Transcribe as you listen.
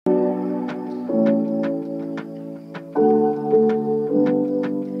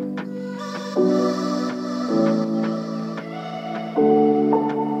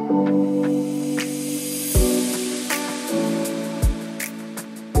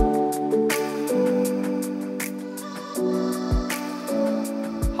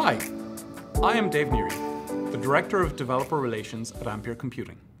Hi, I'm Dave Neary, the Director of Developer Relations at Ampere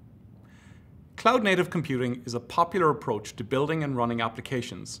Computing. Cloud-native computing is a popular approach to building and running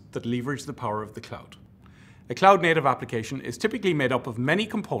applications that leverage the power of the cloud. A cloud-native application is typically made up of many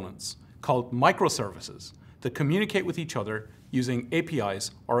components called microservices that communicate with each other using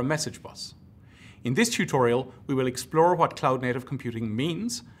APIs or a message bus. In this tutorial, we will explore what cloud-native computing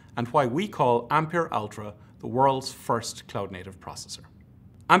means and why we call Ampere Altra the world's first cloud-native processor.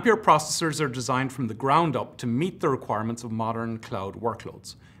 Ampere processors are designed from the ground up to meet the requirements of modern cloud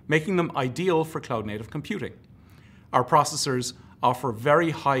workloads, making them ideal for cloud-native computing. Our processors offer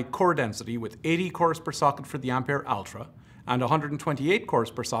very high core density with 80 cores per socket for the Ampere Altra and 128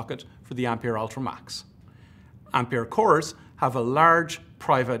 cores per socket for the Ampere Altra Max. Ampere cores have a large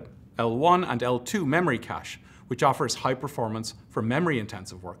private L1 and L2 memory cache, which offers high performance for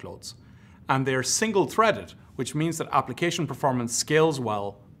memory-intensive workloads. And they're single-threaded, which means that application performance scales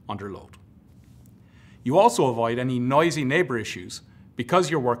well under load. You also avoid any noisy neighbor issues because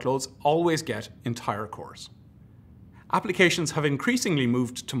your workloads always get entire cores. Applications have increasingly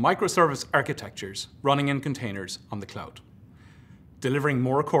moved to microservice architectures running in containers on the cloud. Delivering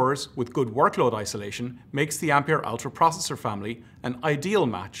more cores with good workload isolation makes the Ampere Altra processor family an ideal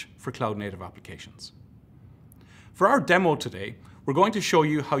match for cloud-native applications. For our demo today, we're going to show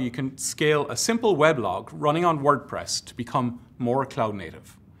you how you can scale a simple weblog running on WordPress to become more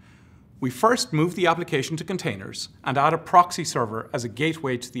cloud-native. We first move the application to containers and add a proxy server as a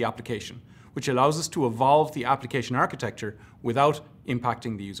gateway to the application, which allows us to evolve the application architecture without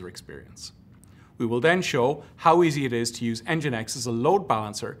impacting the user experience. We will then show how easy it is to use Nginx as a load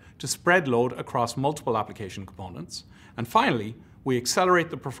balancer to spread load across multiple application components. And finally, we accelerate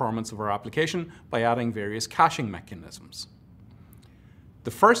the performance of our application by adding various caching mechanisms. The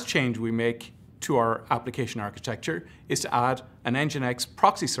first change we make to our application architecture is to add an Nginx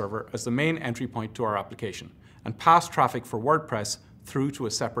proxy server as the main entry point to our application and pass traffic for WordPress through to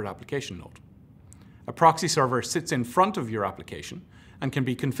a separate application node. A proxy server sits in front of your application and can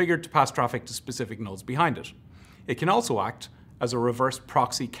be configured to pass traffic to specific nodes behind it. It can also act as a reverse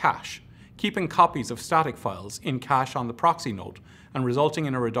proxy cache, keeping copies of static files in cache on the proxy node and resulting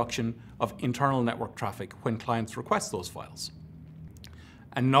in a reduction of internal network traffic when clients request those files.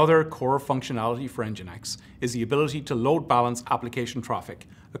 Another core functionality for Nginx is the ability to load balance application traffic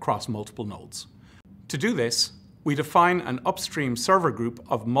across multiple nodes. To do this, we define an upstream server group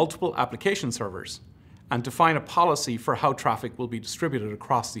of multiple application servers and define a policy for how traffic will be distributed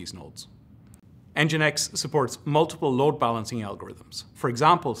across these nodes. Nginx supports multiple load balancing algorithms, for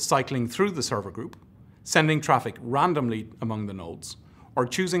example, cycling through the server group, sending traffic randomly among the nodes, or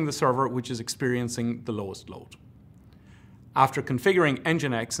choosing the server which is experiencing the lowest load. After configuring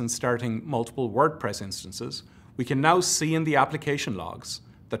Nginx and starting multiple WordPress instances, we can now see in the application logs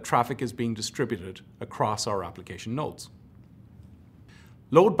that traffic is being distributed across our application nodes.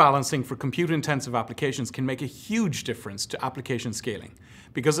 Load balancing for compute-intensive applications can make a huge difference to application scaling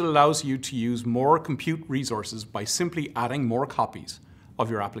because it allows you to use more compute resources by simply adding more copies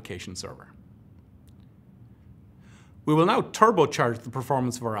of your application server. We will now turbocharge the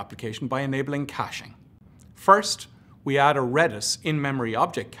performance of our application by enabling caching. First, we add a Redis in-memory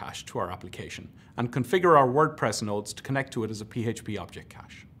object cache to our application and configure our WordPress nodes to connect to it as a PHP object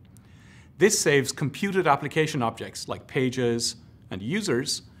cache. This saves computed application objects like pages and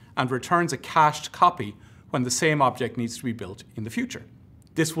users and returns a cached copy when the same object needs to be built in the future.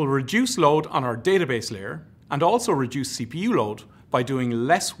 This will reduce load on our database layer and also reduce CPU load by doing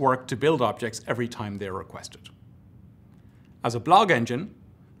less work to build objects every time they're requested. As a blog engine,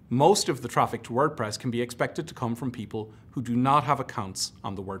 most of the traffic to WordPress can be expected to come from people who do not have accounts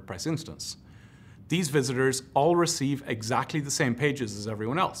on the WordPress instance. These visitors all receive exactly the same pages as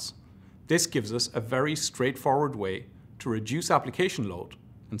everyone else. This gives us a very straightforward way to reduce application load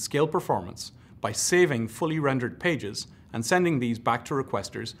and scale performance by saving fully rendered pages and sending these back to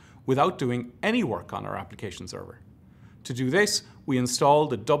requesters without doing any work on our application server. To do this, we install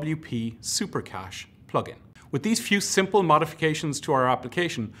the WP Supercache plugin. With these few simple modifications to our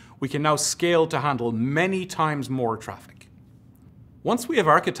application, we can now scale to handle many times more traffic. Once we have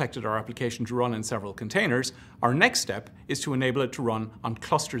architected our application to run in several containers, our next step is to enable it to run on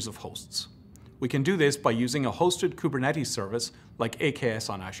clusters of hosts. We can do this by using a hosted Kubernetes service like AKS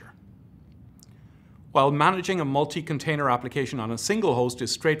on Azure. While managing a multi-container application on a single host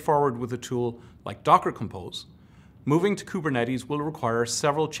is straightforward with a tool like Docker Compose, moving to Kubernetes will require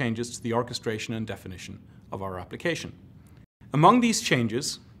several changes to the orchestration and definition of our application. Among these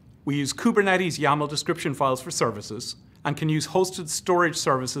changes, we use Kubernetes YAML description files for services and can use hosted storage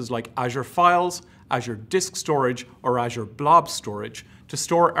services like Azure Files, Azure Disk Storage, or Azure Blob Storage to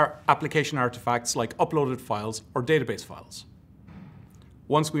store our application artifacts like uploaded files or database files.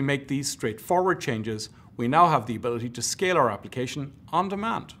 Once we make these straightforward changes, we now have the ability to scale our application on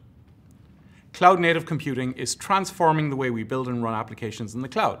demand. Cloud-native computing is transforming the way we build and run applications in the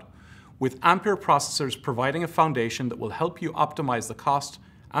cloud, with Ampere processors providing a foundation that will help you optimize the cost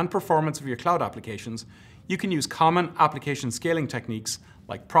and performance of your cloud applications. You can use common application scaling techniques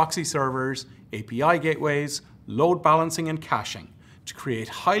like proxy servers, API gateways, load balancing, and caching to create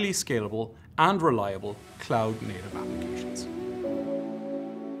highly scalable and reliable cloud-native applications.